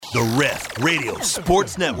The Ref Radio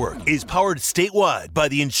Sports Network is powered statewide by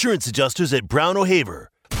the insurance adjusters at Brown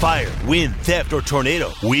O'Haver. Fire, wind, theft, or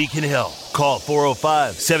tornado, we can help. Call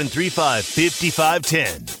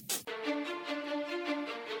 405-735-5510.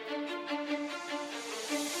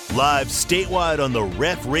 Live statewide on the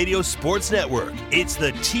Ref Radio Sports Network, it's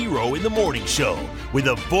the T-Row in the Morning Show with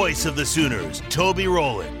the voice of the Sooners, Toby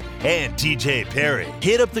Rowland and TJ Perry.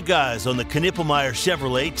 Hit up the guys on the Knippelmeyer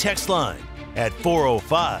Chevrolet text line at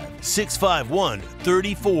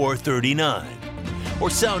 405-651-3439. Or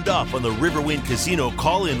sound off on the Riverwind Casino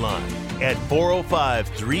call-in line at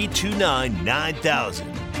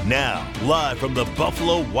 405-329-9000. Now, live from the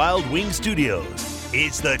Buffalo Wild Wing Studios,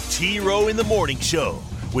 it's the T-Row in the Morning Show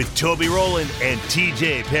with Toby Rowland and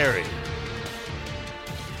TJ Perry.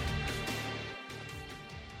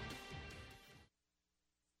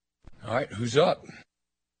 All right, who's up?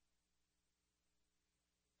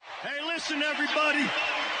 Hey, listen, everybody.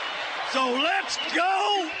 So let's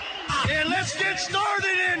go, and let's get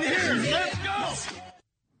started in here. Let's go.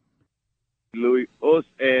 Louis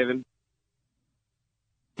Evan.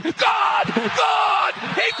 God!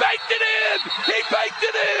 He baked it in! He baked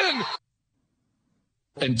it in!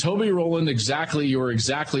 And Toby Rowland, you're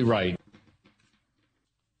exactly right.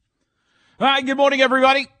 All right, good morning,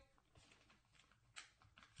 everybody.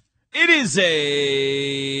 It is a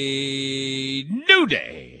new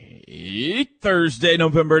day. Thursday,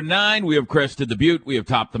 November 9. We have crested the butte. We have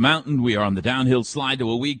topped the mountain. We are on the downhill slide to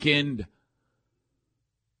a weekend.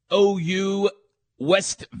 OU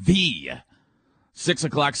West V. 6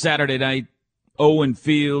 o'clock Saturday night. Owen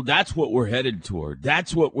Field. That's what we're headed toward.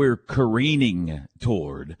 That's what we're careening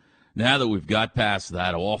toward. Now that we've got past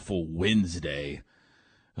that awful Wednesday.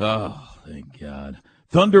 Oh, thank God.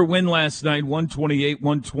 Thunder win last night,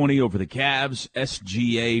 128-120 over the Cavs.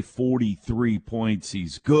 SGA, 43 points.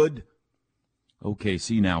 He's good.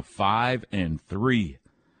 OKC now 5-3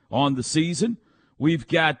 on the season. We've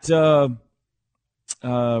got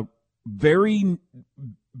very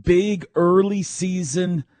big early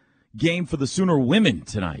season game for the Sooner women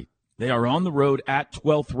tonight. They are on the road at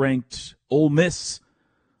 12th-ranked Ole Miss.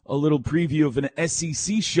 A little preview of an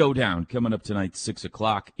SEC showdown coming up tonight, 6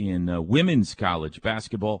 o'clock in women's college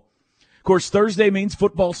basketball. Of course, Thursday means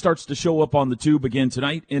football starts to show up on the tube again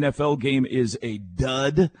tonight. NFL game is a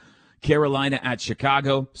dud. Carolina at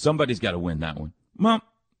Chicago. Somebody's got to win that one. Well,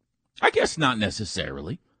 I guess not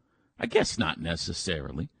necessarily.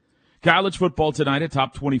 College football tonight, a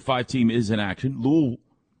top 25 team is in action. Louisville,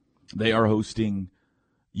 they are hosting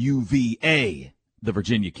UVA, the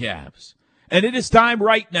Virginia Cavs. And it is time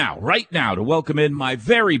right now to welcome in my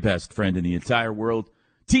very best friend in the entire world,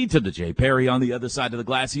 T to the J. Perry on the other side of the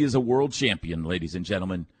glass. He is a world champion, ladies and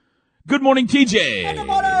gentlemen. Good morning, TJ. Good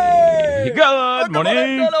morning. Good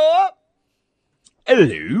morning. Hello.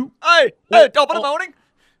 Hey, top of the morning.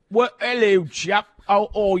 Well, hello, chap. How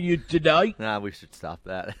are you today? Nah, we should stop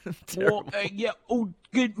that. Well,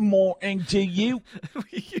 good morning to you.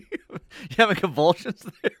 You having convulsions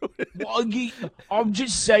there? Well, I'm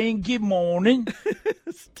just saying good morning.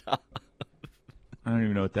 Stop. I don't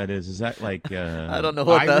even know what that is. Is that like I don't know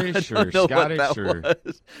what Irish that, or Scottish what that or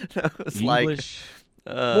was. That was English?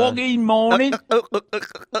 Well, good morning.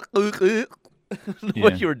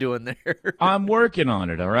 What you were doing there. I'm working on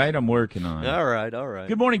it, all right? All right.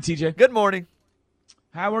 Good morning, TJ. Good morning.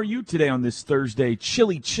 How are you today on this Thursday,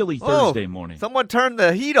 chilly Thursday morning? Someone turned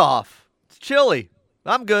the heat off. It's chilly.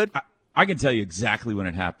 I'm good. I can tell you exactly when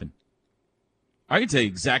it happened. I can tell you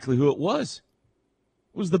exactly who it was.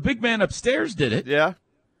 It was the big man upstairs did it. Yeah.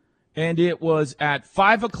 And it was at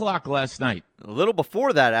 5 o'clock last night. A little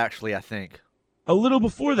before that, actually, I think. I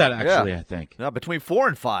think. No, between 4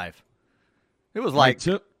 and 5. It was like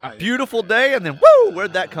I beautiful day, and then, woo,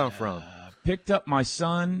 where'd that come from? Picked up my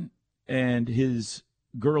son and his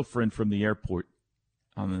girlfriend from the airport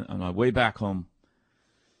on my way back home.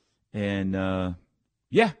 And,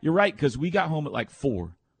 yeah, you're right, because we got home at like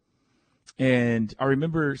 4. And I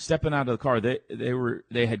remember stepping out of the car. They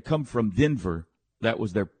had come from Denver. That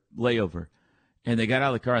was their layover. And they got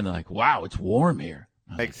out of the car, and they're like, wow, it's warm here.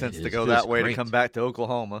 Makes sense to go that way to come back to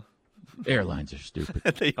Oklahoma. Airlines are stupid.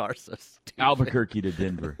 They are so stupid. Albuquerque to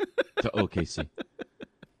Denver to OKC.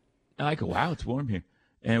 And I go, wow, it's warm here.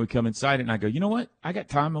 And we come inside, and I go, you know what? I got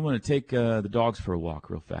time. I'm going to take the dogs for a walk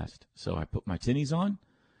real fast. So I put my tinnies on,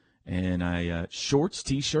 and I shorts,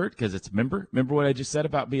 T-shirt, because it's, remember what I just said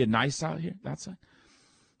about being nice out here, outside?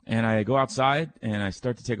 And I go outside, and I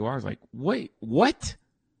start to take a walk. I was like, wait, what?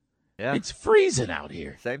 Yeah. It's freezing out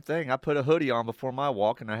here. Same thing. I put a hoodie on before my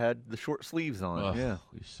walk, and I had the short sleeves on. Oh, yeah.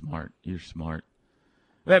 You're smart.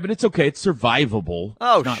 Yeah, but it's okay. It's survivable.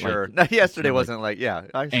 Oh, It's not sure. like- No, yesterday it's not wasn't like,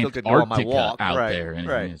 I still could go on my Antarctica walk. out right, there. And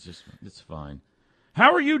right. It's fine.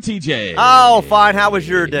 How are you, TJ? Oh, fine. How was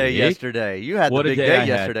your day yesterday? You had What the a big day I day had.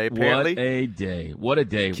 yesterday, apparently. What a day. What a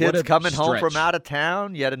day. Kids what a coming home stretch. from out of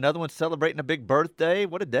town. You had another one celebrating a big birthday.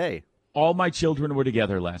 What a day. All my children were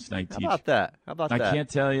together last night, How TJ. about that? How about I that? can't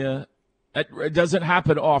tell you. It doesn't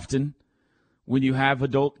happen often when you have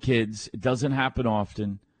adult kids. It doesn't happen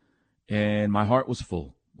often. And my heart was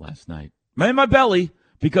full last night. And my belly,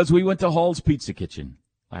 because we went to Hall's Pizza Kitchen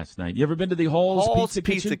last night. You ever been to the Hall's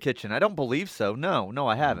Pizza Kitchen? I don't believe so. No,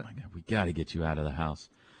 I haven't. Oh my God, we got to get you out of the house.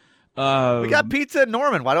 We got pizza in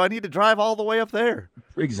Norman. Why do I need to drive all the way up there?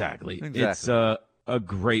 Exactly. It's a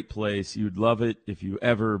great place. You'd love it if you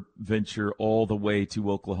ever venture all the way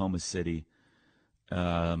to Oklahoma City.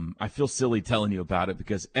 I feel silly telling you about it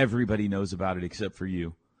because everybody knows about it except for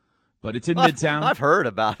you. But it's in Midtown. I've heard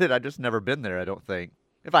about it. I've just never been there, I don't think.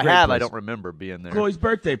 If I Great have, place. I don't remember being there. Chloe's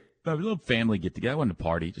birthday, a little family get together. I went to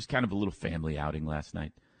party, just kind of a little family outing last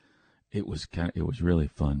night. It was really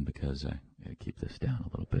fun because I gotta keep this down a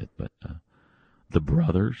little bit. But the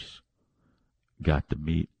brothers got to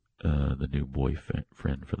meet the new boyfriend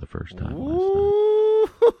for the first time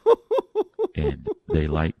last night, and they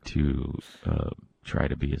like to try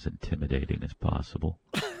to be as intimidating as possible,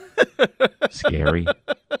 scary.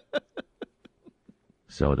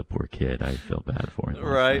 So the poor kid, I feel bad for him.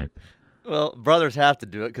 Right. Night. Well, brothers have to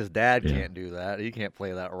do it because Dad can't do that. He can't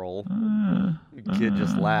play that role. The kid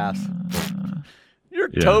just laughs. You're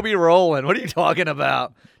Toby Rowland. What are you talking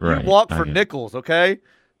about? Right. You walk for nickels, okay?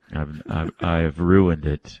 I've ruined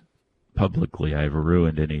it publicly. I've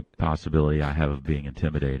ruined any possibility I have of being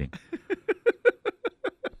intimidating.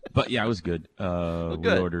 But yeah, it was good. Good. We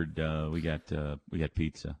ordered. We got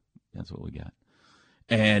pizza. That's what we got.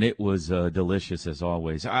 And it was delicious as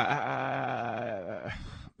always.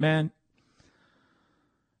 Man,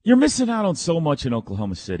 you're missing out on so much in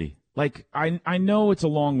Oklahoma City. Like, I know it's a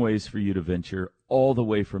long ways for you to venture all the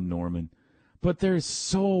way from Norman, but there's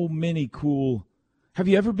so many cool. Have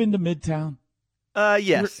you ever been to Midtown?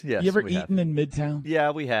 Yes. You ever eaten in Midtown?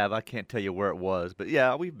 Yeah, we have. I can't tell you where it was, but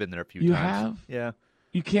yeah, we've been there a few times. You have? Yeah.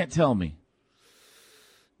 You can't tell me.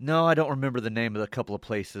 No, I don't remember the name of a couple of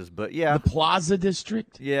places, but yeah. The Plaza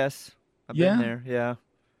District? Yes. I've been there, yeah.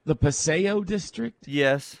 The Paseo District?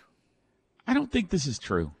 Yes. I don't think this is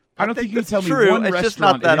true. I don't think you can that's tell me true. one It's restaurant just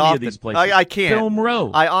not that in any often. of these places. I can't. Film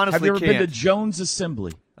Row. I honestly Have you ever been to can't. Jones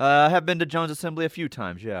Assembly? I have been to Jones Assembly a few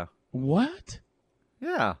times, yeah. What?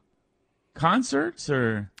 Yeah. Concerts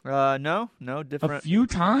or No, a different. few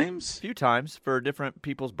times? Few times for different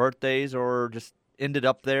people's birthdays or just ended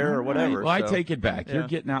up there or All whatever. right. Well, I so, take it back. yeah. You're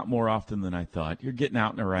getting out more often than I thought. You're getting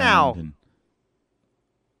out and around. Now-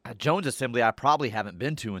 and Jones Assembly, I probably haven't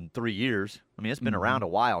been to in 3 years. I mean, it's been around a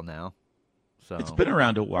while now. So it's been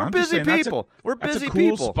around a while. We're I'm just busy saying, people. We're that's busy a cool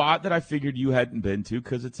people. spot that I figured you hadn't been to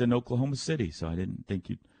because it's in Oklahoma City. So I didn't think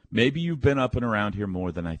you. Maybe you've been up and around here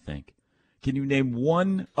more than I think. Can you name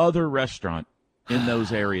one other restaurant in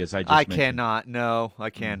those areas I just mentioned? cannot. No, I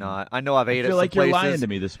cannot. I know I've ate I at feel some like you're places. lying to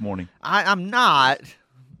me this morning. I'm not.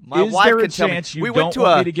 My Is wife there a can tell me. chance you we don't went to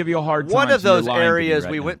want me to give you a hard time? One of so you're those lying to me areas,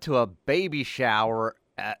 right we now? went to a baby shower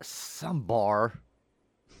at some bar,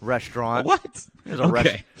 restaurant. What? It was a,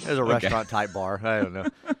 Okay. it was a Okay. restaurant type bar. I don't know.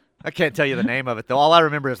 I can't tell you the name of it though. All I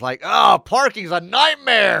remember is like, oh, parking's a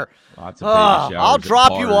nightmare. Lots of baby showers I'll at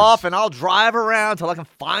drop you bars. off and I'll drive around till I can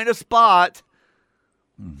find a spot.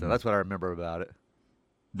 Mm-hmm. So that's what I remember about it.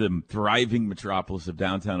 The thriving metropolis of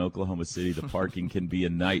downtown Oklahoma City, the parking can be a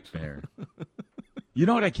nightmare. You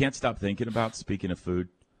know what I can't stop thinking about, speaking of food?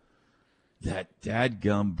 That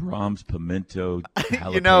dadgum Brahms Pimento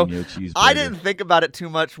jalapeno cheeseburger. I didn't think about it too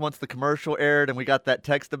much once the commercial aired and we got that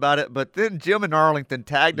text about it, but then Jim in Arlington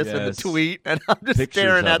tagged us in the Yes. tweet, and I'm just Pictures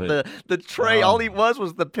staring of at it. the tray. Oh. All he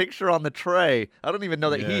was the picture on the tray. I don't even know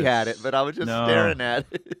that he had it, but I was just No. staring at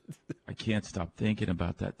it. I can't stop thinking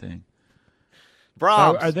about that thing.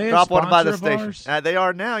 Brahms, Are they a drop one by the sponsor of station. ours? They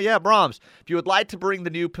are now, yeah, Brahms. If you would like to bring the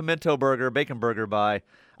new pimento burger, bacon burger by,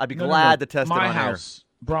 I'd be No, glad to test My it on house,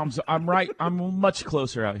 Brahms. I'm right. I'm much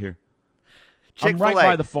closer out here. air. I'm right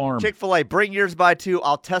by the farm. Chick-fil-A, bring yours by too.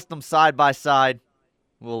 I'll test them side by side.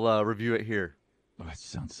 We'll review it here. Oh, that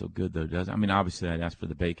sounds so good, though, doesn't it? I mean, obviously, I'd ask for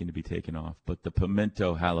the bacon to be taken off, but the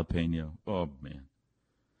pimento jalapeno. Oh man.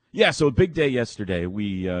 Yeah. So a big day yesterday.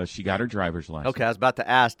 She got her driver's license. Okay, I was about to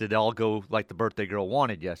ask, did it all go like the birthday girl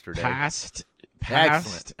wanted yesterday? Passed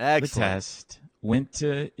Excellent. the test. Went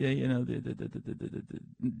to the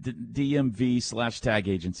DMV / tag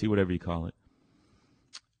agency, whatever you call it.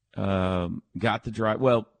 Got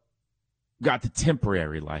the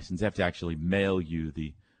temporary license. They have to actually mail you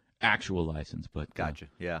the actual license. But Gotcha.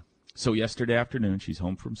 Yeah. So yesterday afternoon, she's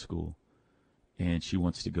home from school, and she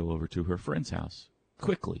wants to go over to her friend's house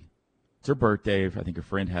quickly. It's her birthday. I think her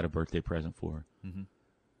friend had a birthday present for her. Mm-hmm.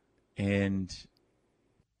 And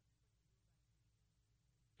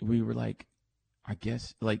we were like, I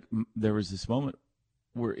guess, like, there was this moment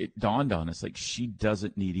where it dawned on us, like, she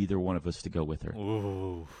doesn't need either one of us to go with her.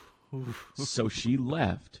 Ooh. So she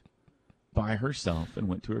left by herself and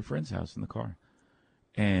went to her friend's house in the car.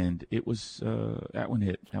 And it was, that one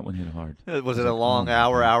hit hard. Was it a long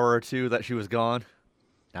hour or two that she was gone?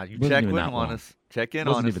 Now you check in on us. Check in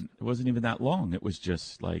on us. It wasn't even that long. It was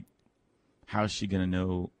just like, how's she going to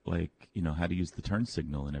know, like, how to use the turn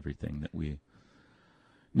signal and everything that we...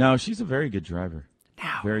 No, she's a very good driver.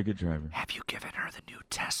 Now, very good driver. Have you given her the new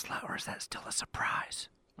Tesla, or is that still a surprise?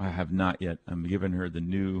 I have not yet. I'm giving her the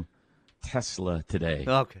new Tesla today.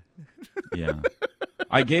 Okay. Yeah.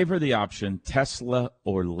 I gave her the option, Tesla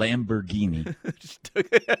or Lamborghini. She took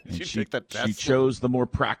the Tesla. She chose the more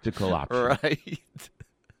practical option. Right.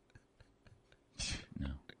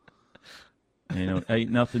 No.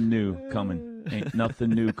 Ain't nothing new coming. Ain't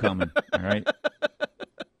nothing new coming. All right?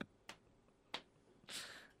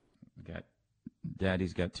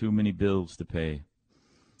 Daddy's got too many bills to pay.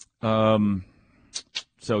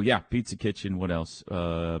 So, yeah, Pizza Kitchen. What else?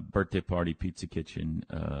 Birthday party, Pizza Kitchen.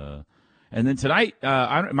 And then tonight,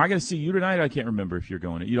 am I going to see you tonight? I can't remember if you're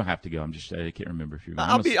going. You don't have to go. I can't remember if you're going.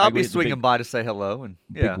 I'll be swinging by to say hello. And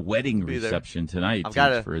big wedding reception tonight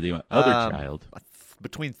for the other child.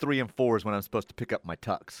 Between 3 and 4 is when I'm supposed to pick up my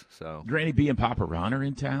tux. So Granny B and Papa Ron are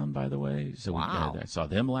in town, by the way. So wow. I saw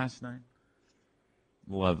them last night.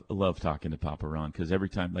 Love talking to Papa Ron because every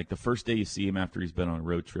time, like the first day you see him after he's been on a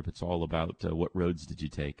road trip, it's all about what roads did you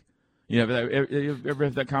take. You ever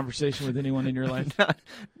have that conversation with anyone in your life?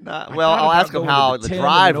 Well, I'll ask them how the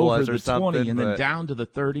drive was or something. 20 and then down to the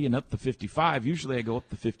 30 and up the 55. Usually I go up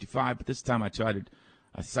the 55, but this time I decided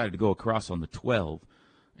to go across on the 12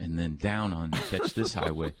 and then down on catch this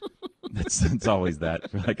highway. That's always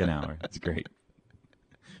that for like an hour. It's great.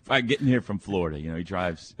 If I get in here from Florida, he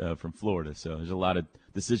drives from Florida, so there's a lot of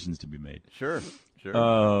decisions to be made. Sure.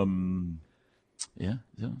 Yeah.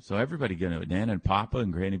 So everybody going to Nana and Papa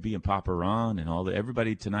and Granny B and Papa Ron and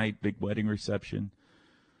everybody tonight. Big wedding reception.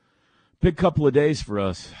 Big couple of days for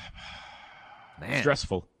us. Man,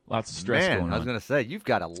 stressful. Lots of stress going on. I was going to say you've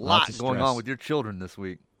got a lot going on with your children this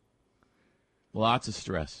week. Lots of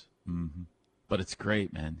stress. Mm-hmm. But it's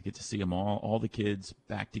great, man. Get to see them all the kids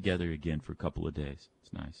back together again for a couple of days.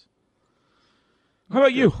 It's nice. How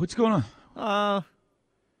about you? What's going on?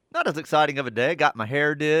 Not as exciting of a day. Got my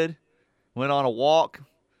hair did. Went on a walk.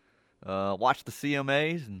 Watched the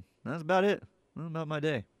CMAs, and that's about it. That's about my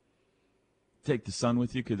day. Take the son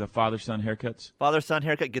with you because the father-son haircuts? Father-son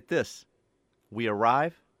haircut. Get this. We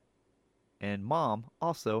arrive, and Mom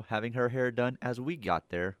also having her hair done as we got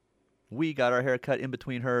there. We got our hair cut in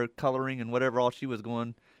between her coloring and whatever all she was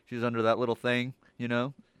going. She was under that little thing,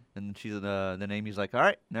 And then Amy's like, all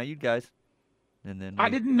right, now you guys. And then I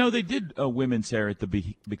didn't know they did women's hair at the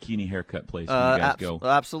bikini haircut place where you guys go.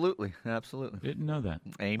 Absolutely. Didn't know that.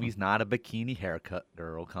 Amy's not a bikini haircut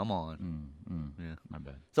girl. Come on. Yeah, my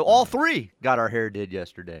bad. So all three got our hair did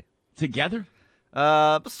yesterday. Together?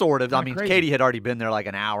 Sort of. Not I mean, crazy. Katie had already been there like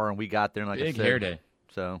an hour, and we got there in like big I said, hair day.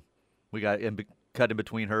 So we got cut in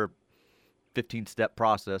between her 15-step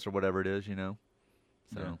process or whatever it is,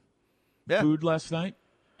 So, yeah. Food last night?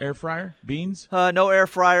 Air fryer? Beans? No air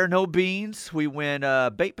fryer, no beans. We went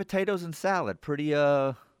baked potatoes and salad. Pretty,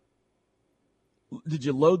 Did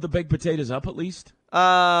you load the baked potatoes up at least? Katie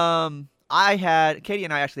and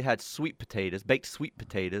I actually had baked sweet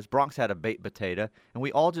potatoes. Bronx had a baked potato, and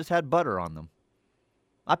we all just had butter on them.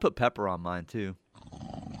 I put pepper on mine, too.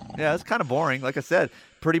 Yeah, it's kind of boring. Like I said,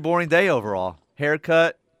 pretty boring day overall.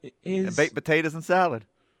 Haircut, and baked potatoes and salad.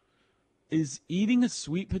 Is eating a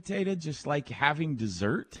sweet potato just like having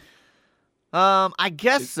dessert? I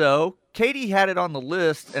guess so. Katie had it on the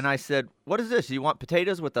list, and I said, what is this? Do you want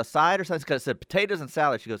potatoes with a side or something? Because it said potatoes and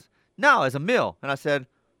salad. She goes, no, as a meal. And I said,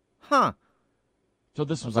 huh. So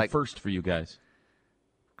this was a first for you guys.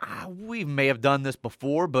 We may have done this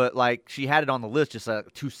before, but like she had it on the list, just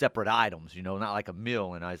two separate items, not like a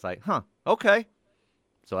meal. And I was like, huh, okay.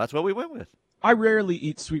 So that's what we went with. I rarely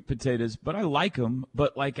eat sweet potatoes, but I like them.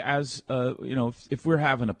 But like as if we're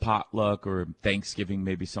having a potluck or Thanksgiving,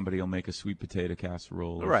 maybe somebody will make a sweet potato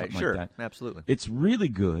casserole or something like that. Absolutely. It's really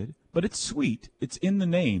good, but it's sweet. It's in the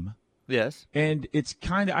name. Yes. And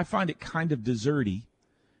I find it kind of desserty,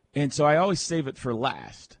 and so I always save it for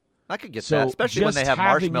last. I could get So that, especially when they just have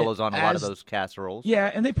having marshmallows it on a lot of as- those casseroles.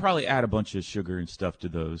 Yeah, and they probably add a bunch of sugar and stuff to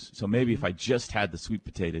those. So maybe Mm-hmm. if I just had the sweet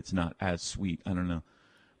potato, it's not as sweet. I don't know.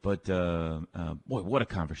 But, boy, what a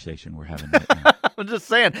conversation we're having right now. I'm just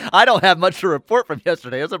saying, I don't have much to report from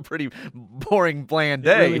yesterday. It was a pretty boring, bland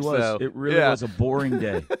day. It really was. So, It really yeah. was a boring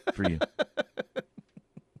day for you.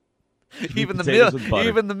 Even the potatoes meal, with butter.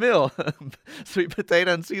 even the meal, sweet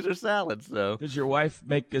potato and Caesar salad. So Does your wife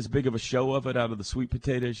make as big of a show of it out of the sweet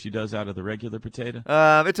potato as she does out of the regular potato?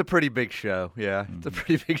 it's a pretty big show. Yeah, it's a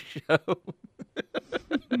pretty big show.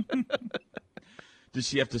 Does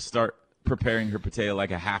she have to start preparing her potato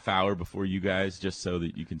like a half hour before you guys, just so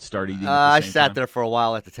that you can start eating? I sat there for a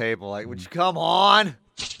while at the table, like, would you come on?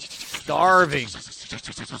 Starving.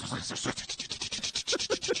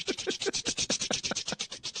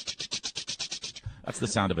 That's the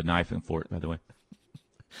sound of a knife and fork, by the way.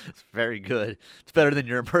 It's very good. It's better than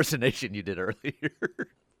your impersonation you did earlier.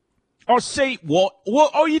 I say, what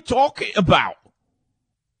are you talking about?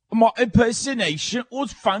 My impersonation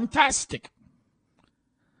was fantastic.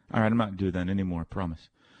 All right, I'm not going to do that anymore, I promise.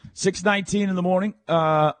 6:19 in the morning.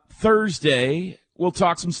 Thursday, we'll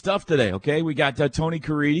talk some stuff today, okay? We got Tony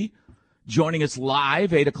Caridi joining us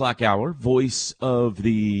live, 8 o'clock hour, voice of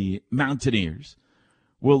the Mountaineers.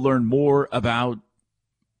 We'll learn more about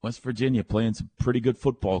West Virginia playing some pretty good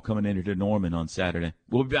football coming into Norman on Saturday.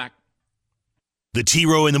 We'll be back. The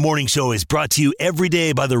T-Row in the Morning Show is brought to you every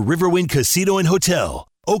day by the Riverwind Casino and Hotel,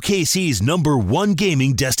 OKC's #1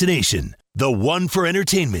 gaming destination. The one for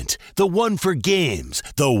entertainment, the one for games,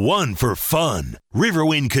 the one for fun.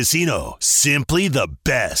 Riverwind Casino, simply the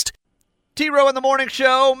best. T-Row in the Morning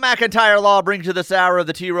Show. McIntyre Law brings you this hour of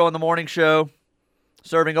the T-Row in the Morning Show.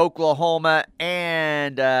 Serving Oklahoma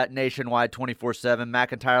and nationwide 24/7.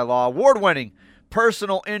 McIntyre Law, award-winning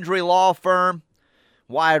personal injury law firm.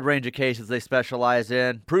 Wide range of cases they specialize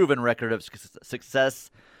in. Proven record of success.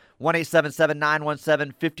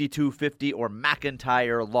 1-877-917-5250 or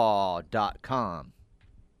McIntyreLaw.com.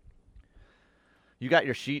 You got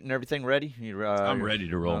your sheet and everything ready? I'm ready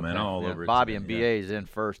to roll, man. Okay. I'm all over it Bobby today, and yeah. BA is in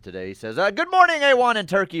first today. He says, good morning, A1 and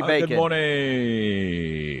Turkey Bacon. Good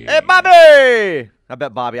morning. Hey, Bobby! I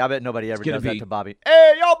bet nobody ever gonna does that be- to Bobby.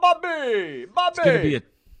 Hey, yo, Bobby! Bobby! It's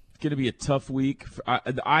gonna be a tough week.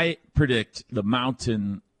 I predict the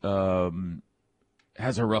Mountain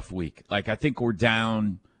has a rough week. Like, I think we're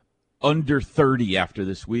down under 30 after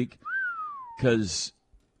this week because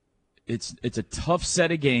it's a tough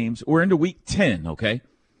set of games. We're into week 10, okay?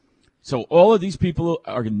 So all of these people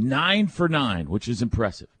are 9 for 9, which is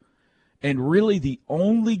impressive. And really the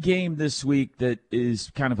only game this week that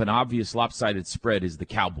is kind of an obvious lopsided spread is the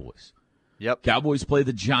Cowboys. Yep. Cowboys play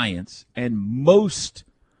the Giants, and most,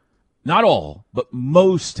 not all, but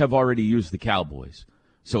most have already used the Cowboys.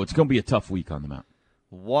 So it's going to be a tough week on the Mountain.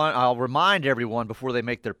 I'll remind everyone before they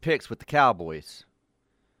make their picks with the Cowboys.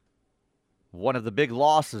 One of the big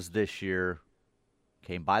losses this year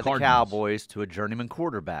came by the Cardinals. Cowboys to a journeyman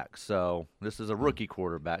quarterback. So this is a rookie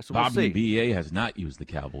quarterback. So we'll Bobby see. B.A. has not used the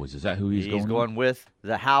Cowboys. Is that who he's going with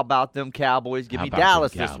the how about them Cowboys? Give How me about the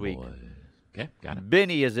Dallas this week. Cowboys? Okay, got it.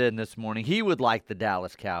 Benny is in this morning. He would like the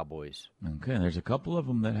Dallas Cowboys. Okay, there's a couple of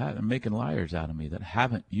them that are making liars out of me that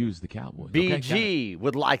haven't used the Cowboys. Okay, got it. BG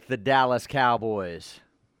would like the Dallas Cowboys.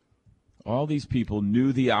 All these people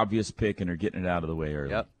knew the obvious pick and are getting it out of the way early.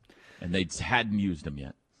 Yep. And they hadn't used them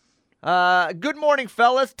yet. Good morning,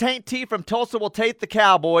 fellas. Taint T from Tulsa will take the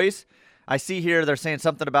Cowboys. I see here they're saying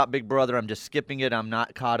something about Big Brother. I'm just skipping it. I'm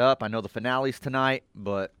not caught up. I know the finale's tonight,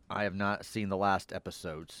 but I have not seen the last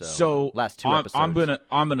episode. So last two episodes.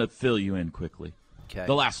 I'm gonna fill you in quickly. Okay.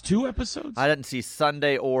 The last 2 episodes? I didn't see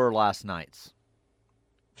Sunday or last night's.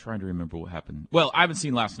 Trying to remember what happened. Well, I haven't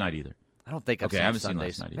seen last night either. I don't think I've Okay, seen I haven't seen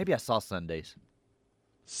Sundays. last night either. Maybe I saw Sundays.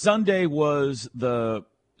 Sunday was the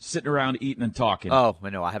sitting around eating and talking. Oh,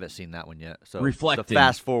 no, I haven't seen that one yet. So Reflecting. the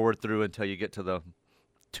fast forward through until you get to the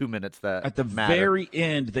 2 minutes that At the matter. very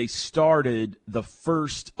end, they started the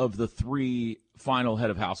first of the 3 final head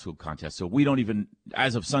of household contests. So we don't even,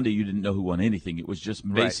 as of Sunday, you didn't know who won anything. It was just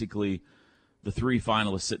Right. basically the 3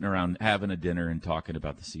 finalists sitting around having a dinner and talking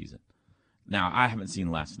about the season. Now, I haven't seen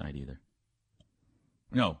last night either.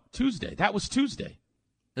 No, Tuesday. That was Tuesday.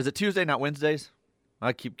 Is it Tuesday, not Wednesdays?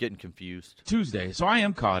 I keep getting confused. Tuesday. So I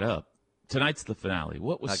am caught up. Tonight's the finale.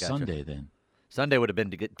 What was I gotcha. Sunday then? Sunday would have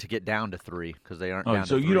been to get down to 3 because they aren't Oh, down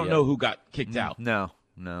so to 3 you don't yet. know who got kicked out. No.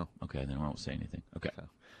 Okay, then I won't say anything. Okay.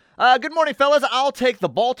 Good morning, fellas. I'll take the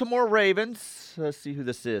Baltimore Ravens. Let's see who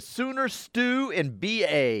this is. Sooner Stew and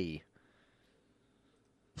B.A.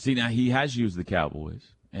 See, now he has used the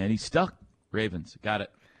Cowboys, and he's stuck. Ravens. Got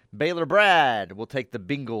it. Baylor Brad will take the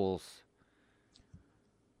Bengals.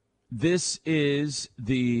 This is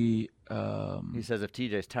the He says if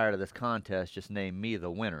TJ's tired of this contest, just name me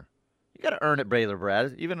the winner. You got to earn it, Baylor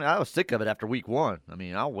Brad. Even I was sick of it after week 1. I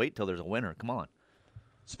mean, I'll wait till there's a winner. Come on.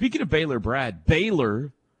 Speaking of Baylor, Brad,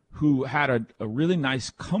 Baylor, who had a really nice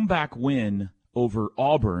comeback win over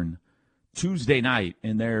Auburn Tuesday night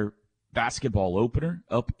in their basketball opener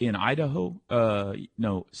up in Idaho.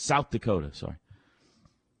 South Dakota, sorry.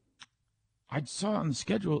 I saw on the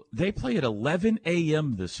schedule, they play at 11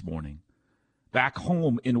 a.m. this morning back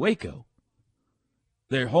home in Waco.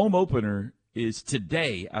 Their home opener is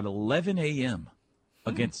today at 11 a.m.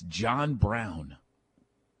 against John Brown.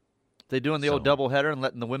 They doing the old doubleheader and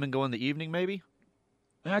letting the women go in the evening, maybe?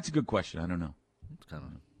 That's a good question. I don't know. It's kind of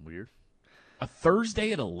weird. A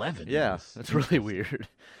Thursday at 11. Yeah, that's really weird.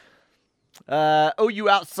 OU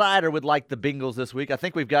Outsider would like the Bengals this week. I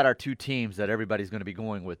think we've got our 2 teams that everybody's going to be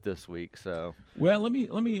going with this week. So, well, let me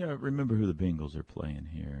remember who the Bengals are playing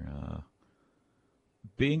here.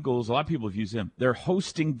 Bengals. A lot of people have used them. They're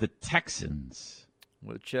hosting the Texans,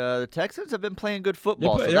 which the Texans have been playing good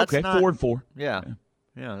football. So that's okay, not, 4-4. Yeah,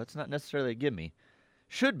 that's not necessarily a gimme.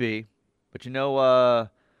 Should be, but Joe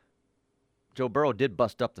Burrow did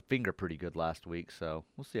bust up the finger pretty good last week, so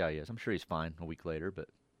we'll see how he is. I'm sure he's fine a week later, but.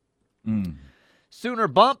 Sooner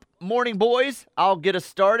Bump, morning boys. I'll get us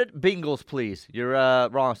started. Bengals, please. You're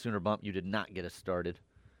wrong, Sooner Bump. You did not get us started.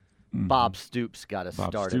 Bob Stoops got us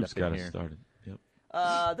started. Bob Stoops up in got here. us started.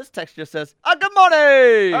 Yep. This text just says, good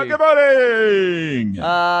morning. Good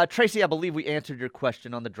morning. Tracy, I believe we answered your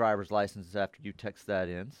question on the driver's license after you text that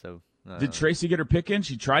in. So did Tracy get her pick in?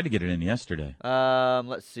 She tried to get it in yesterday.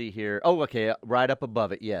 Let's see here. Oh, okay. Right up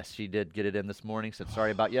above it. Yes, she did get it in this morning. Said sorry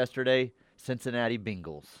about yesterday. Cincinnati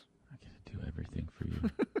Bengals. Do everything for you.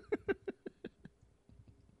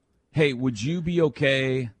 Hey, would you be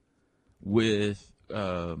okay with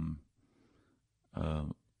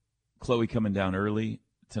Chloe coming down early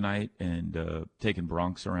tonight and taking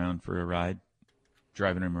Bronx around for a ride,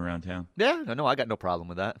 driving him around town? Yeah, no, I got no problem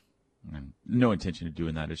with that. No intention of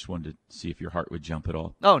doing that. I just wanted to see if your heart would jump at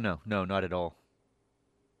all. Oh, no, not at all.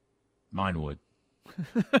 Mine would.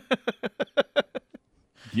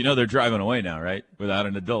 You know they're driving away now, right? Without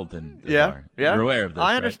an adult in the car. Yeah. You're aware of this,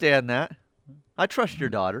 I understand that. I trust your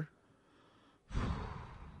daughter.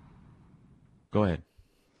 Go ahead.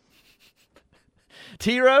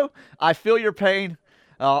 Tiro, I feel your pain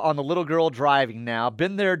on the little girl driving now.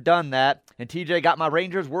 Been there, done that. And TJ got my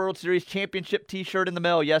Rangers World Series Championship T-shirt in the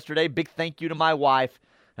mail yesterday. Big thank you to my wife.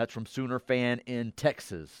 That's from Sooner fan in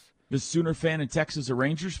Texas. Is Sooner fan in Texas a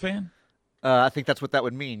Rangers fan? I think that's what that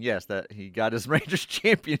would mean, yes, that he got his Rangers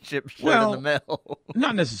championship shirt in the mail.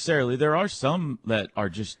 Not necessarily. There are some that are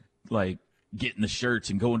just, like, getting the shirts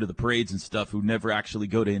and going to the parades and stuff who never actually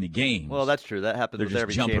go to any games. Well, that's true. That happens with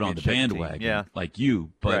every championship. They're just jumping on the bandwagon, yeah, like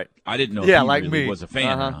you. But right. I didn't know if he like really me. was a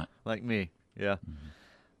fan or not. Like me, yeah.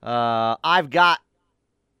 I've got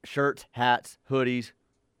shirts, hats, hoodies,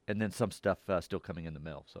 and then some stuff still coming in the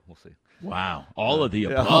mail, so we'll see. Wow. All of the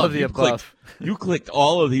above. All of the above. You clicked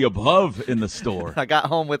all of the above in the store. I got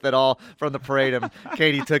home with it all from the parade, and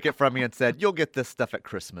Katie took it from me and said, "You'll get this stuff at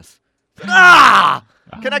Christmas." Can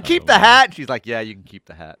I keep the hat? And she's like, "Yeah, you can keep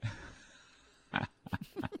the hat."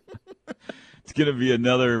 It's going to be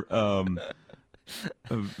another a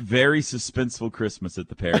very suspenseful Christmas at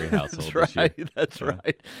the Perry household this year. That's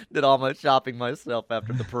right. Did all my shopping myself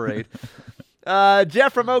after the parade.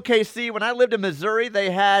 Jeff from OKC, when I lived in Missouri,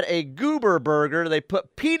 they had a goober burger. They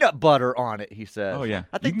put peanut butter on it, he says. Oh, yeah.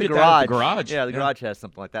 I think you can the get that at garage. the garage. Yeah, the garage has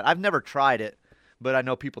something like that. I've never tried it, but I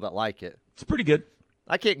know people that like it. It's pretty good.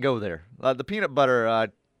 I can't go there. The peanut butter, I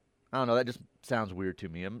don't know, that just sounds weird to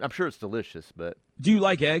me. I'm sure it's delicious, but. Do you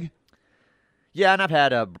like egg? Yeah, and I've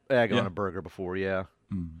had egg on a burger before, yeah.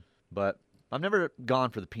 But I've never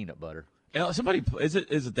gone for the peanut butter. Somebody is it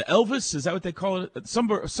the Elvis? Is that what they call it?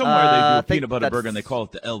 Somewhere they do a peanut butter burger and they call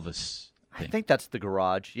it the Elvis thing. I think that's the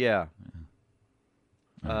garage. Yeah.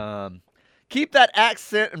 Keep that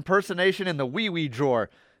accent impersonation in the wee drawer.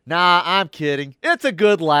 Nah, I'm kidding. It's a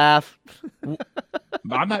good laugh.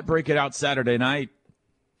 I might break it out Saturday night.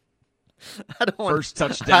 First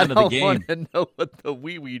touchdown of the I don't game. want to know what the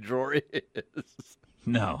wee drawer is.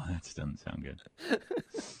 No, that doesn't sound good.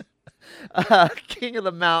 King of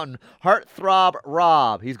the Mountain, Heartthrob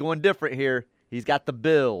Rob. He's going different here. He's got the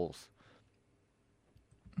Bills.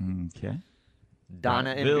 Okay.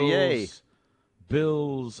 Donna NBA.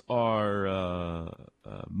 Bills are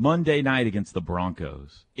Monday night against the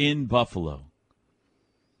Broncos in Buffalo.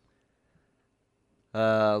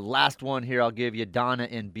 Last one here I'll give you. Donna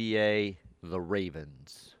NBA, the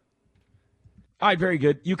Ravens. All right, very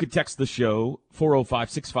good. You could text the show,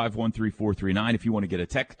 405-651-3439, if you want to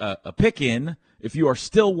get a pick in. If you are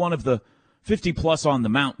still one of the 50-plus on the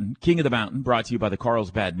mountain, King of the Mountain, brought to you by the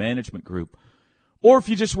Carlsbad Management Group. Or if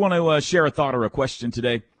you just want to share a thought or a question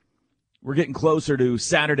today, we're getting closer to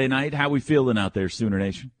Saturday night. How we feeling out there, Sooner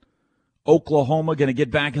Nation? Oklahoma going to get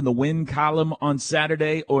back in the win column on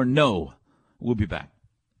Saturday or no? We'll be back.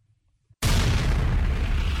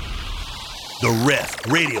 The Ref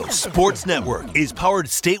Radio Sports Network is powered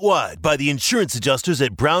statewide by the insurance adjusters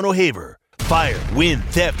at Brown O'Haver. Fire, wind,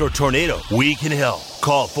 theft, or tornado, we can help.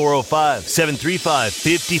 Call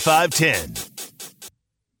 405-735-5510.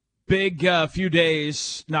 Big few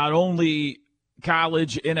days, not only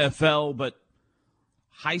college, NFL, but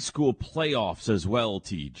high school playoffs as well,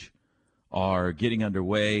 Tej, are getting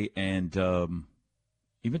underway. And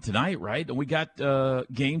even tonight, right? And we got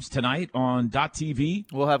games tonight on .TV.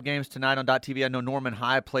 We'll have games tonight on .TV. I know Norman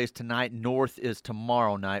High plays tonight. North is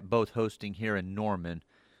tomorrow night, both hosting here in Norman.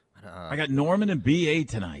 I got Norman and BA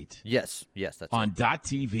tonight. Yes, that's on right.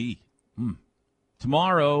 .TV.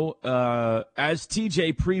 Tomorrow, as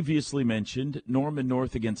TJ previously mentioned, Norman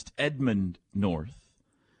North against Edmond North.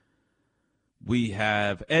 We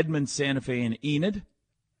have Edmond, Santa Fe, and Enid.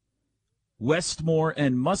 Westmore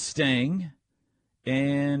and Mustang.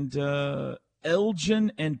 And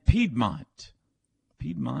Elgin and Piedmont.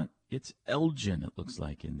 It's Elgin, it looks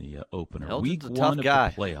like, in the opener. Elgin's Week a one tough of guy.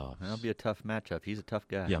 the playoffs. That'll be a tough matchup. He's a tough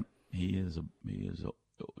guy. Yep, he is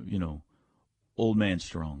old man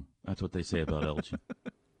strong. That's what they say about Elgin.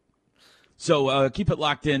 So keep it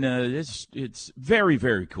locked in. It's very,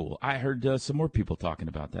 very cool. I heard some more people talking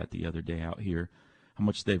about that the other day out here, how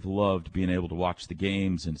much they've loved being able to watch the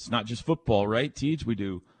games. And it's not just football, right, Tej? We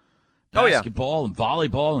do basketball and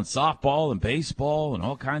volleyball and softball and baseball and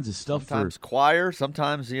all kinds of stuff. Sometimes choir,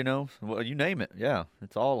 sometimes, you name it. Yeah,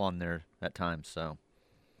 it's all on there at times. So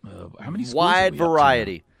how many schools wide are we up to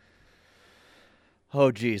variety.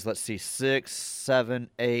 Oh, geez, let's see. 6, 7,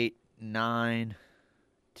 8, 9,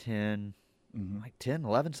 10, like 10,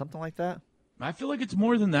 11, something like that. I feel like it's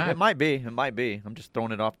more than that. It might be. I'm just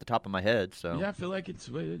throwing it off the top of my head. So yeah, I feel like I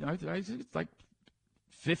think it's like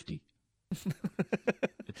 50. It's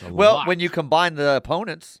a well, lot. when you combine the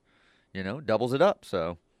opponents, doubles it up.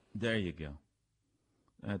 So there you go.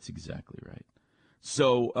 That's exactly right.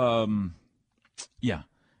 So, yeah,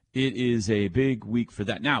 it is a big week for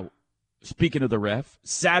that. Now, speaking of the ref,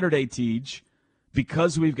 Saturday, Tej,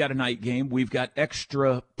 because we've got a night game, we've got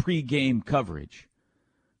extra pregame coverage.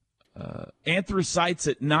 Anthracites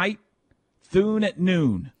at night, Thune at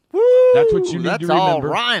noon. Woo! That's what you need to remember. That's all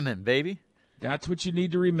rhyming, baby. That's what you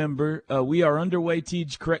need to remember. We are underway,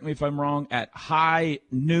 Tej, correct me if I'm wrong, at high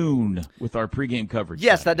noon with our pregame coverage.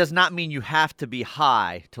 Yes, Saturday. that does not mean you have to be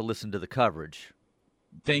high to listen to the coverage.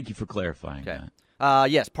 Thank you for clarifying that.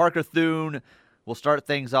 Yes, Parker Thune will start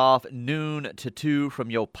things off noon to 2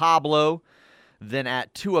 from Yo Pablo. Then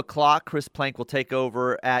at 2 o'clock, Chris Plank will take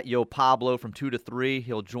over at Yo Pablo from 2 to 3.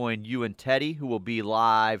 He'll join you and Teddy, who will be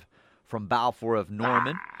live from Balfour of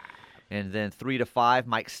Norman. And then 3 to 5,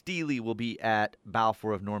 Mike Steely will be at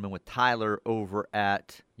Balfour of Norman with Tyler over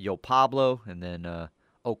at Yo Pablo. And then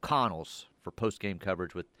O'Connell's for post-game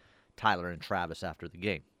coverage with Tyler and Travis after the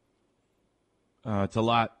game. It's a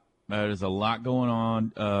lot. There's a lot going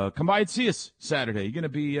on. Come by and see us Saturday. You're going to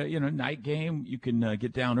be, night game. You can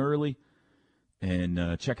get down early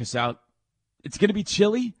and check us out. It's going to be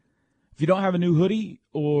chilly. If you don't have a new hoodie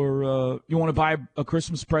or you want to buy a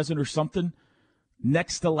Christmas present or something,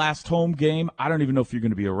 next to last home game, I don't even know if you're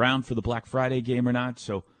going to be around for the Black Friday game or not.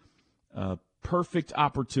 So perfect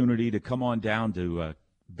opportunity to come on down to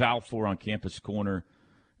Balfour on Campus Corner.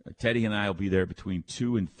 Teddy and I will be there between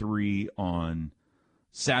 2 and 3 on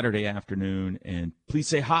Saturday afternoon. And please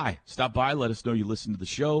say hi. Stop by. Let us know you listen to the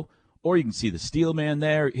show. Or you can see the Steel Man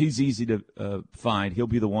there. He's easy to find. He'll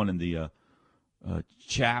be the one in the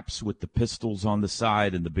chaps with the pistols on the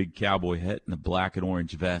side and the big cowboy hat and the black and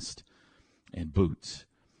orange vest and boots.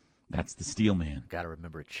 That's the Steel Man. Got to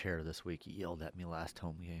remember a chair this week. He yelled at me last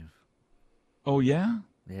home game. Oh, yeah?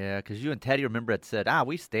 Yeah, because you and Teddy, remember, had said,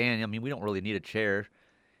 we stand. I mean, we don't really need a chair.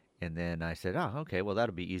 And then I said, okay, well,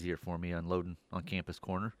 that'll be easier for me unloading on Campus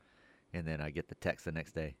Corner. And then I get the text the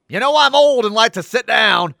next day. I'm old and like to sit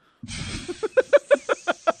down. I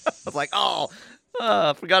was like,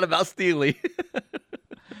 forgot about Steely.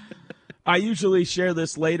 I usually share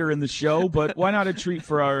this later in the show, but why not a treat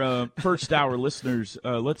for our first hour listeners?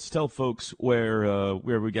 Let's tell folks where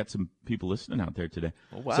we got some people listening out there today.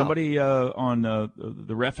 Oh, wow. Somebody on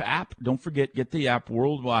the Ref app. Don't forget, get the app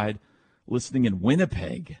worldwide. Listening in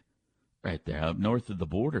Winnipeg, right there, up north of the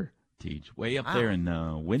border. Tej. Way up there in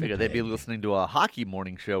Winnipeg. Figure they'd be listening to a hockey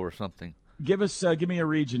morning show or something. Give me a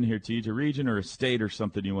region here, Tej. A region or a state or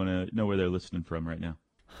something you want to know where they're listening from right now.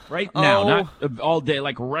 Right now, not all day,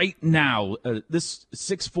 like right now. This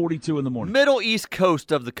 6:42 in the morning. Middle East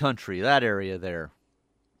Coast of the country, that area there.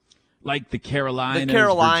 Like the Carolinas,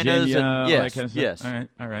 Virginia, and yes, all that kind of stuff. yes.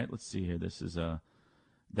 All right. Let's see here. This is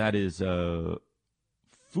that is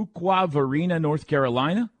Fuquay-Varina, North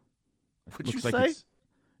Carolina. What'd Looks you like say?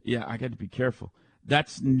 Yeah, I got to be careful.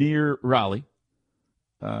 That's near Raleigh.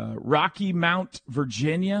 Rocky Mount,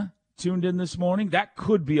 Virginia, tuned in this morning. That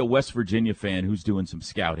could be a West Virginia fan who's doing some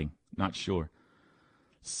scouting. Not sure.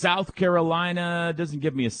 South Carolina doesn't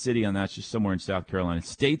give me a city on that. It's just somewhere in South Carolina.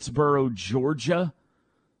 Statesboro, Georgia.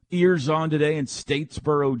 Ears on today in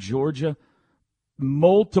Statesboro, Georgia.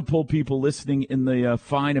 Multiple people listening in the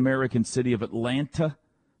fine American city of Atlanta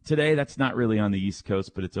today. That's not really on the East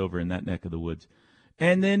Coast, but it's over in that neck of the woods.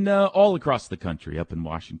 And then all across the country, up in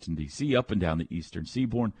Washington, D.C., up and down the eastern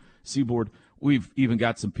seaboard. We've even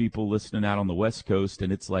got some people listening out on the West Coast,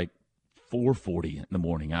 and it's like 4:40 in the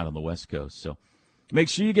morning out on the West Coast. So make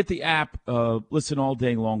sure you get the app. Listen all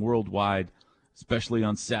day long worldwide, especially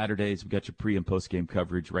on Saturdays. We got your pre- and post-game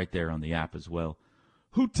coverage right there on the app as well.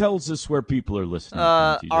 Who tells us where people are listening?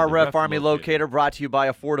 Our Ref Army locator brought to you by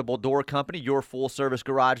Affordable Door Company, your full-service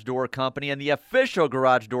garage door company, and the official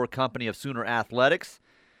garage door company of Sooner Athletics.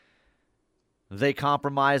 They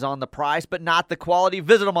compromise on the price, but not the quality.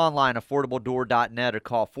 Visit them online, affordabledoor.net, or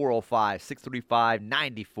call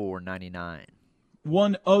 405-635-9499.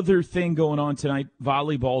 One other thing going on tonight,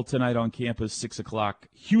 volleyball tonight on campus, 6 o'clock.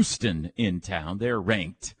 Houston in town. They're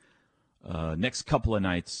ranked. Next couple of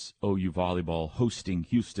nights, OU volleyball hosting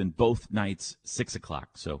Houston, both nights, 6 o'clock.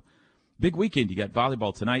 So big weekend. You got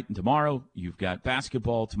volleyball tonight and tomorrow. You've got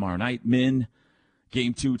basketball tomorrow night. Men,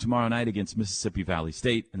 game 2 tomorrow night against Mississippi Valley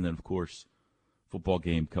State. And then, of course, football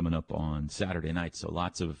game coming up on Saturday night. So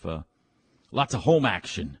lots of home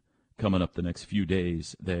action coming up the next few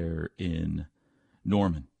days there in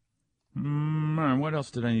Norman. What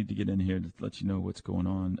else did I need to get in here to let you know what's going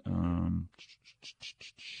on?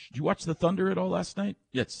 Did you watch the Thunder at all last night?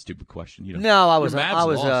 Yeah, it's a stupid question. No, I was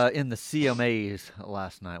in the CMAs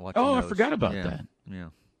last night watching those. I forgot about that. Yeah.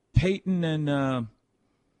 Peyton and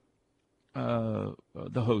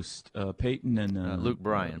the host, Peyton and Luke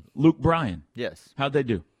Bryan. Luke Bryan. Yes. How'd they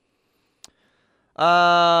do?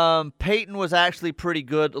 Peyton was actually pretty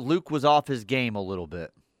good. Luke was off his game a little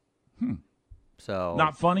bit. So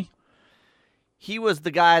not funny? He was the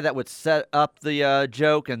guy that would set up the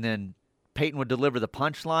joke, and then Peyton would deliver the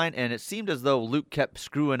punchline, and it seemed as though Luke kept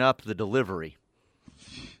screwing up the delivery.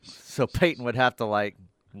 So Peyton would have to,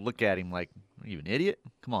 look at him like, are you an idiot?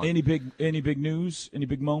 Come on. Any big news? Any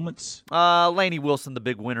big moments? Lainey Wilson, the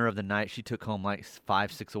big winner of the night. She took home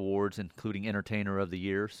 5-6 awards, including Entertainer of the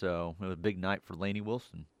Year. So it was a big night for Lainey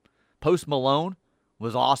Wilson. Post Malone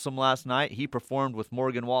was awesome last night. He performed with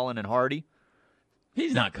Morgan Wallen and Hardy.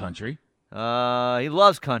 He's not country. He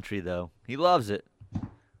loves country, though. He loves it.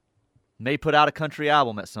 May put out a country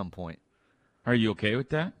album at some point. Are you okay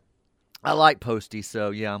with that? I like Posty,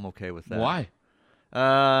 so yeah, I'm okay with that. Why?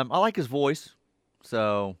 I like his voice.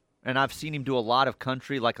 So, and I've seen him do a lot of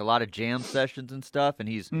country, like a lot of jam sessions and stuff, and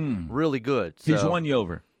he's really good. So, he's won you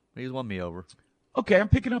over. He's won me over. Okay, I'm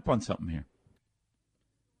picking up on something here.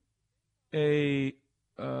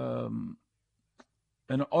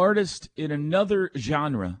 An artist in another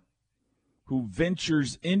genre who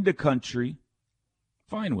ventures into country,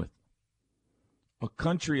 fine with. A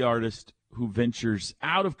country artist who ventures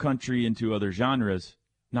out of country into other genres,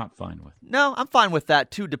 not fine with. No, I'm fine with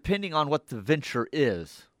that, too, depending on what the venture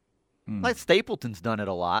is. Like Stapleton's done it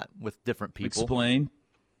a lot with different people. Explain.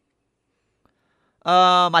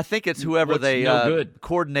 I think it's whoever they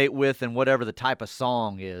coordinate with and whatever the type of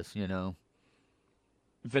song is,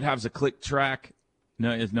 If it has a click track,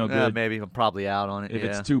 no, it's no good. Maybe I'm probably out on it. If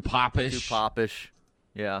it's too popish. Too popish,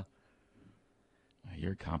 yeah.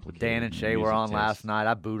 You're complicated. Dan and Shay were on last night.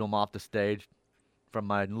 I booed them off the stage from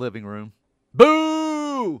my living room.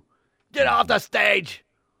 Boo! Get off the stage!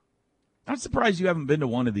 I'm surprised you haven't been to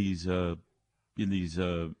one of these awards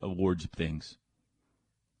things.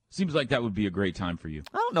 Seems like that would be a great time for you.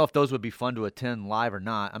 I don't know if those would be fun to attend live or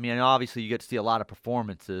not. I mean, obviously you get to see a lot of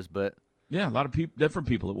performances, but yeah, a lot of different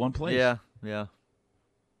people at one place. Yeah.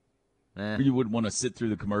 You wouldn't want to sit through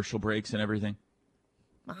the commercial breaks and everything.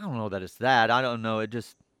 I don't know that it's that. I don't know. It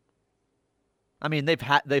just. I mean, they've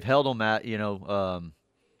held them at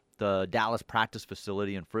the Dallas practice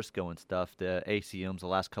facility in Frisco and stuff. The ACMs the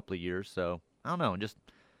last couple of years. So I don't know. Just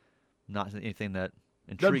not anything that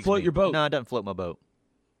intrigues doesn't float me. your boat. No, it doesn't float my boat.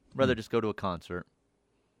 Rather just go to a concert.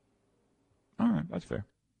 All right, that's fair.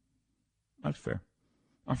 That's fair.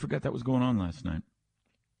 I forgot that was going on last night.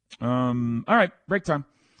 All right, break time.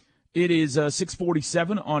 It is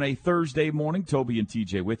 6:47 on a Thursday morning. Toby and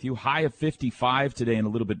TJ with you. High of 55 today and a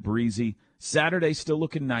little bit breezy. Saturday still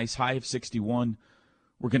looking nice. High of 61.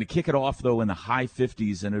 We're going to kick it off, though, in the high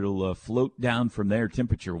 50s, and it'll float down from there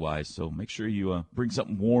temperature-wise. So make sure you bring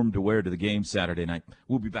something warm to wear to the game Saturday night.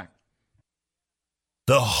 We'll be back.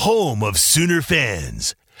 The home of Sooner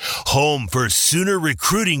fans. Home for Sooner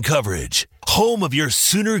recruiting coverage. Home of your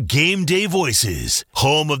Sooner game day voices.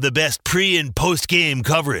 Home of the best pre- and post-game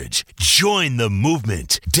coverage. Join the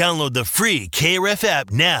movement. Download the free KRF app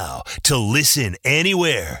now to listen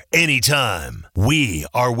anywhere, anytime. We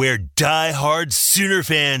are where die-hard Sooner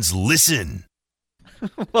fans listen.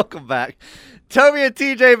 Welcome back. Toby and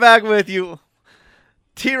TJ back with you.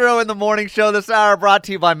 T-Row in the Morning Show this hour brought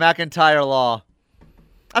to you by McIntyre Law.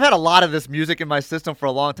 I've had a lot of this music in my system for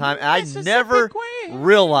a long time, and I never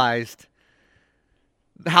realized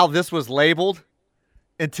how this was labeled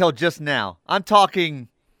until just now. I'm talking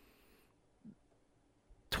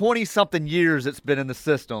 20-something years it's been in the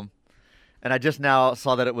system, and I just now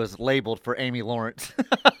saw that it was labeled for Amy Lawrence.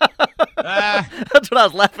 That's what I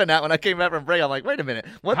was laughing at when I came back from break. I'm like, wait a minute.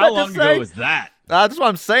 How long ago was that? That's what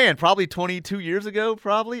I'm saying. Probably 22 years ago,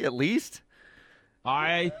 probably, at least.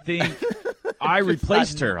 I think I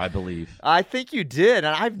replaced her, I believe. I think you did,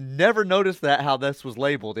 and I've never noticed that, how this was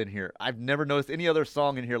labeled in here. I've never noticed any other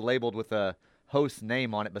song in here labeled with a host's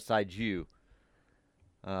name on it besides you.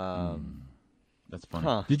 That's funny.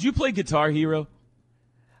 Huh. Did you play Guitar Hero?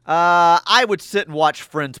 I would sit and watch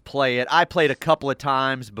friends play it. I played a couple of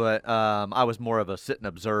times, but I was more of a sit and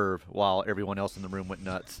observe while everyone else in the room went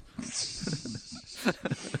nuts.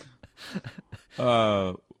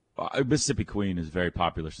 Mississippi Queen is a very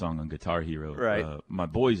popular song on Guitar Hero. Right. My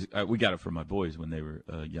boys, we got it from my boys when they were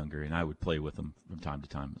younger, and I would play with them from time to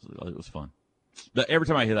time. It was fun. Every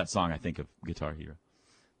time I hear that song, I think of Guitar Hero.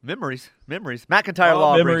 Memories. McIntyre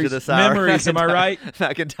Law brings you this hour. Memories, am I right?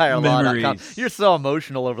 McIntyreLaw.com. You're so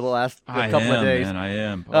emotional over the last couple of days. I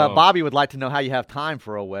am. Bobby would like to know how you have time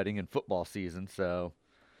for a wedding and football season. So,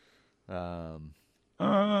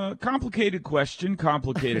 complicated question,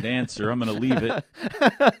 complicated answer. I'm going to leave it.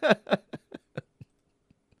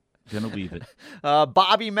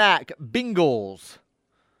 Bobby Mack, Bengals.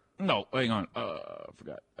 No, hang on. I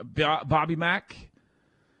forgot. Bobby Mack.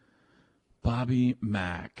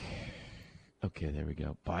 Okay, there we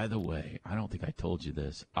go. By the way, I don't think I told you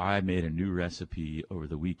this. I made a new recipe over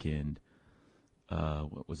the weekend.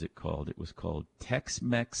 What was it called? It was called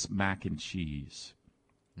Tex-Mex mac and cheese.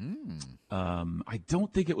 I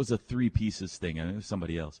don't think it was a 3 pieces thing. I think it was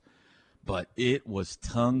somebody else. But it was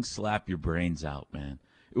tongue slap your brains out, man.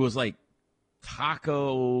 It was like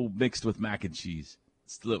taco mixed with mac and cheese.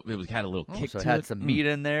 It had a little kick to it. So it had some meat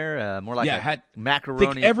in there, more like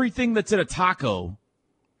macaroni. Think everything that's in a taco,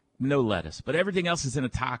 no lettuce, but everything else is in a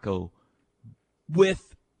taco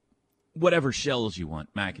with whatever shells you want,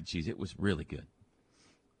 mac and cheese. It was really good.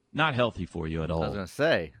 Not healthy for you at all. I was going to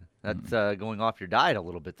say, that's going off your diet a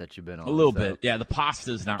little bit that you've been on. A little bit. Yeah, the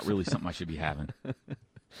pasta is not really something I should be having.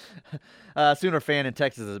 Sooner fan in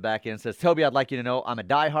Texas is back in. Says, Toby, I'd like you to know I'm a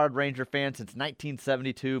diehard Ranger fan since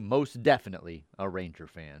 1972. Most definitely a Ranger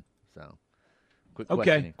fan. So, quick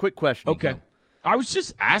questioning. Okay. I was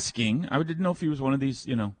just asking. I didn't know if he was one of these,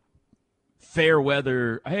 fair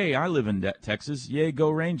weather, hey, I live in Texas, yay, go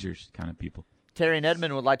Rangers kind of people. Terry and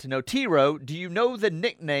Edmond would like to know, T-Row, do you know the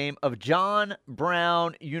nickname of John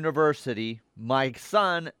Brown University? My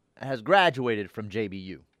son has graduated from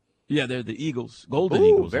JBU. Yeah, they're the Eagles, Golden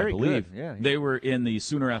Eagles, very I believe. Good. Yeah. They were in the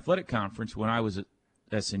Sooner Athletic Conference when I was at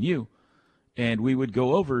SNU, and we would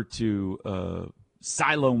go over to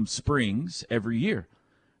Siloam Springs every year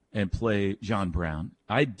and play John Brown.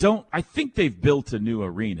 I think they've built a new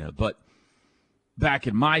arena, but back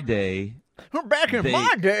in my day,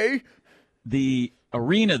 the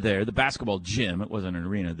arena there, the basketball gym, it wasn't an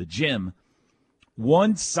arena, the gym,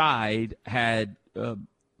 one side had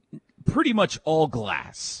pretty much all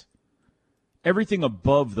glass. Everything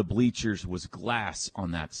above the bleachers was glass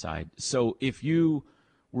on that side. So if you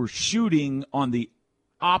were shooting on the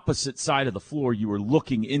opposite side of the floor, you were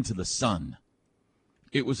looking into the sun.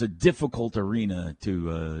 It was a difficult arena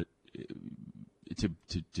to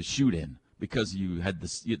shoot in because you had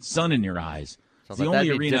the sun in your eyes. Sounds the like only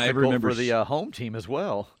that'd be arena I ever remember for the home team as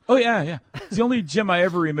well. Oh yeah. It's the only gym I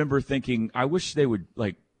ever remember thinking, I wish they would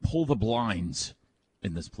pull the blinds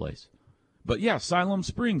in this place. But yeah, Siloam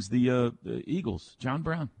Springs, the Eagles, John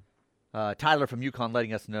Brown. Tyler from Yukon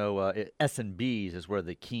letting us know S&B's is where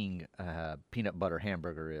the King peanut butter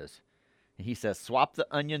hamburger is. And he says, swap the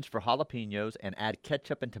onions for jalapenos and add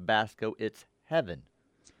ketchup and Tabasco. It's heaven.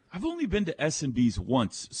 I've only been to S&B's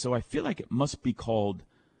once, so I feel like it must be called.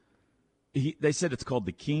 They said it's called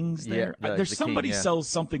the King's there. Yeah, There's the somebody King, yeah. sells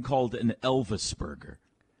something called an Elvis burger.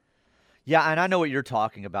 Yeah, and I know what you're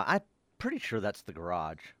talking about. I'm pretty sure that's the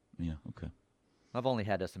Garage. Yeah, okay. I've only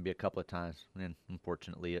had S&B a couple of times, and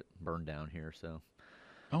unfortunately it burned down here. So,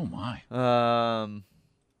 Oh my.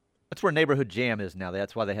 that's where Neighborhood Jam is now.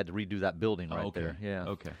 That's why they had to redo that building right okay. there. Yeah.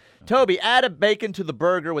 Okay. Toby, added bacon to the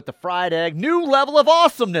burger with the fried egg. New level of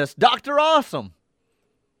awesomeness. Dr. Awesome.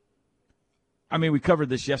 I mean, we covered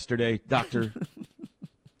this yesterday, Doctor.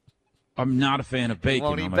 I'm not a fan of bacon.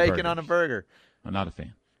 Won't eat on my bacon burgers. on a burger. I'm not a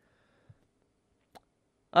fan.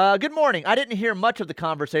 Good morning. I didn't hear much of the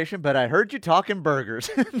conversation, but I heard you talking burgers.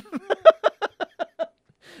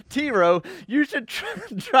 T-Row, you should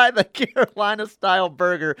try the Carolina-style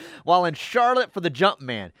burger while in Charlotte for the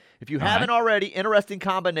Jumpman. If you haven't already, interesting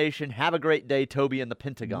combination. Have a great day, Toby and the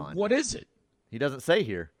Pentagon. What is it? He doesn't say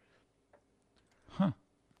here. Huh.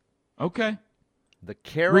 Okay. The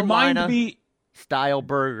Remind me. Carolina-style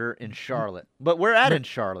burger in Charlotte. But we're at in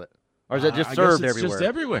Charlotte. Or is it just I served guess it's everywhere? just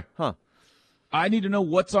everywhere. Huh. I need to know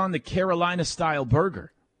what's on the Carolina-style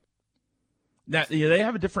burger. Now, yeah, they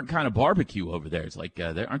have a different kind of barbecue over there. It's like,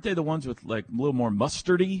 aren't they the ones with like a little more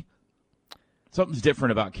mustardy? Something's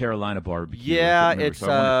different about Carolina barbecue. Yeah, they're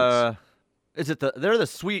the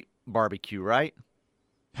sweet barbecue, right?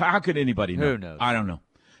 How could anybody know? Who knows? I don't know.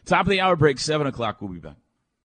 Top of the hour break, 7 o'clock. We'll be back.